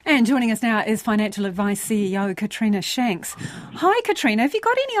And joining us now is Financial Advice CEO Katrina Shanks. Hi, Katrina. Have you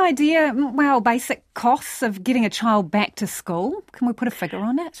got any idea, basic costs of getting a child back to school? Can we put a figure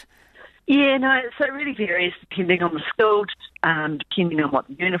on it? Yeah, no, so it really varies depending on the school, depending on what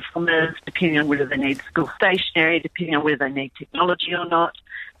the uniform is, depending on whether they need school stationery, depending on whether they need technology or not.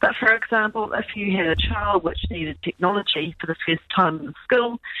 But for example, if you had a child which needed technology for the first time in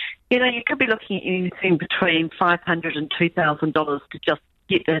school, you could be looking at anything between $500 and $2,000 to just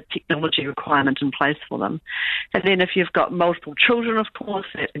get the technology requirement in place for them. And then if you've got multiple children, of course,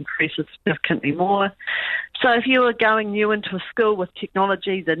 that increases significantly more. So if you are going new into a school with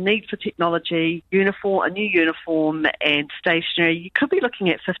technology, the need for technology, a new uniform and stationery, you could be looking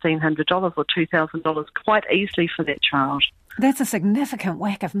at $1,500 or $2,000 quite easily for that child. That's a significant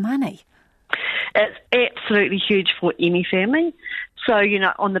whack of money. It's absolutely huge for any family. So,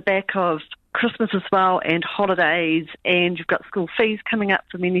 on the back of Christmas as well and holidays, and you've got school fees coming up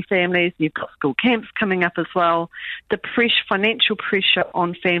for many families, and you've got school camps coming up as well, the financial pressure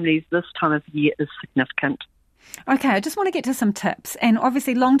on families this time of year is significant. Okay, I just want to get to some tips. And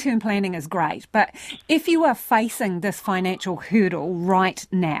obviously long-term planning is great, but if you are facing this financial hurdle right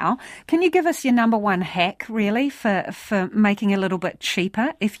now, can you give us your number one hack, really, for making it a little bit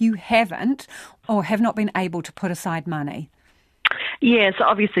cheaper if you haven't or have not been able to put aside money? Yeah, so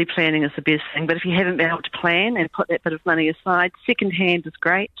obviously planning is the best thing, but if you haven't been able to plan and put that bit of money aside, second-hand is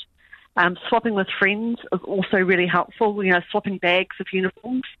great. Swapping with friends is also really helpful. Swapping bags of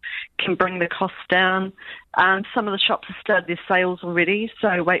uniforms can bring the costs down. Some of the shops have started their sales already,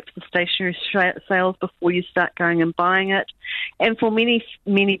 so wait for the stationery sales before you start going and buying it. And for many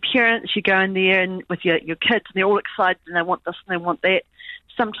parents, you go in there and with your kids and they're all excited and they want this and they want that.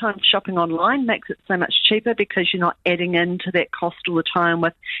 Sometimes shopping online makes it so much cheaper because you're not adding into that cost all the time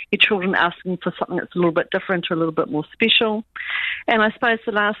with your children asking for something that's a little bit different or a little bit more special. And I suppose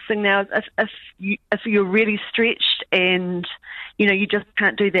the last thing now is if you're really stretched and you just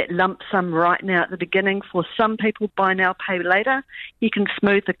can't do that lump sum right now at the beginning. For some people, buy now, pay later. You can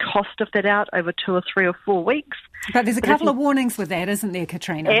smooth the cost of that out over 2 or 3 or 4 weeks. But there's a couple of warnings with that, isn't there,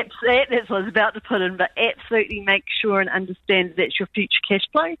 Katrina? That's what I was about to put in, but absolutely make sure and understand that's your future cash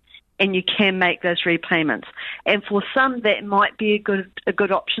flow and you can make those repayments. And for some, that might be a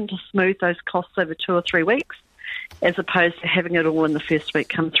good option to smooth those costs over 2 or 3 weeks as opposed to having it all in the first week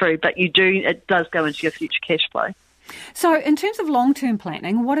come through. But it does go into your future cash flow. So in terms of long-term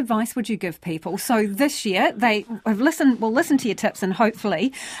planning, what advice would you give people? So this year, will listen to your tips and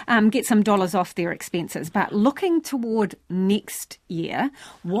hopefully get some dollars off their expenses. But looking toward next year,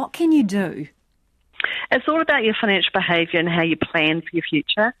 what can you do? It's all about your financial behaviour and how you plan for your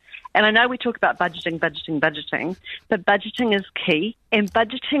future. And I know we talk about budgeting, but budgeting is key, and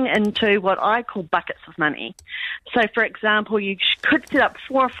budgeting into what I call buckets of money. So, for example, you could set up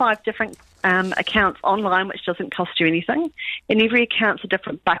 4 or 5 different accounts online, which doesn't cost you anything, and every account's a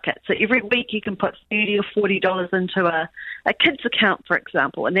different bucket. So every week you can put $30 or $40 into a kids account, for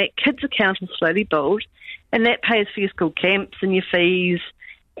example, and that kids account will slowly build, and that pays for your school camps and your fees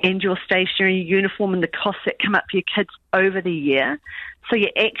and your stationery, uniform, and the costs that come up for your kids over the year. So you're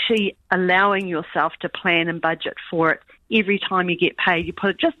actually allowing yourself to plan and budget for it every time you get paid. You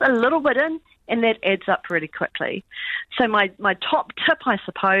put just a little bit in, and that adds up really quickly. So my top tip, I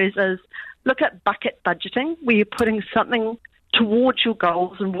suppose, is look at bucket budgeting, where you're putting something towards your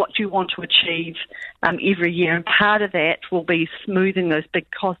goals and what you want to achieve every year. And part of that will be smoothing those big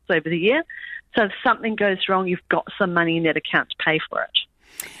costs over the year. So if something goes wrong, you've got some money in that account to pay for it.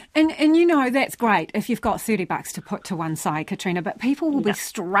 And that's great if you've got $30 to put to one side, Katrina, but people will be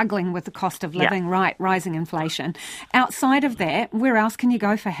struggling with the cost of living, rising inflation. Outside of that, where else can you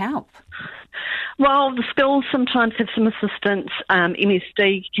go for help? Well, the schools sometimes have some assistance.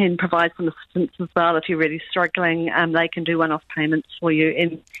 MSD can provide some assistance as well if you're really struggling. They can do one-off payments for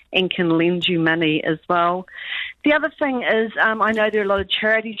you and can lend you money as well. The other thing is I know there are a lot of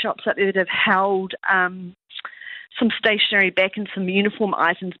charity shops out there that have held some stationery back and some uniform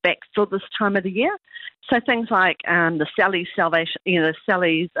items back for this time of the year. So things like the Sally's Salvation, the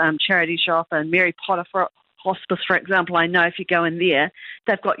Sally's charity shop and Mary Potter Hospice, for example. I know if you go in there,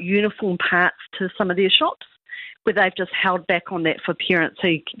 they've got uniform parts to some of their shops where they've just held back on that for parents, so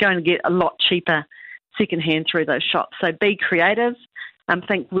you can go and get a lot cheaper secondhand through those shops. So be creative.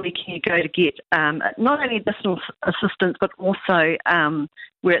 Think where can you go to get not only additional assistance, but also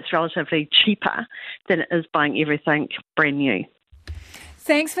where it's relatively cheaper than it is buying everything brand new.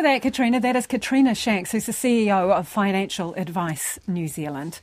 Thanks for that, Katrina. That is Katrina Shanks, who's the CEO of Financial Advice New Zealand.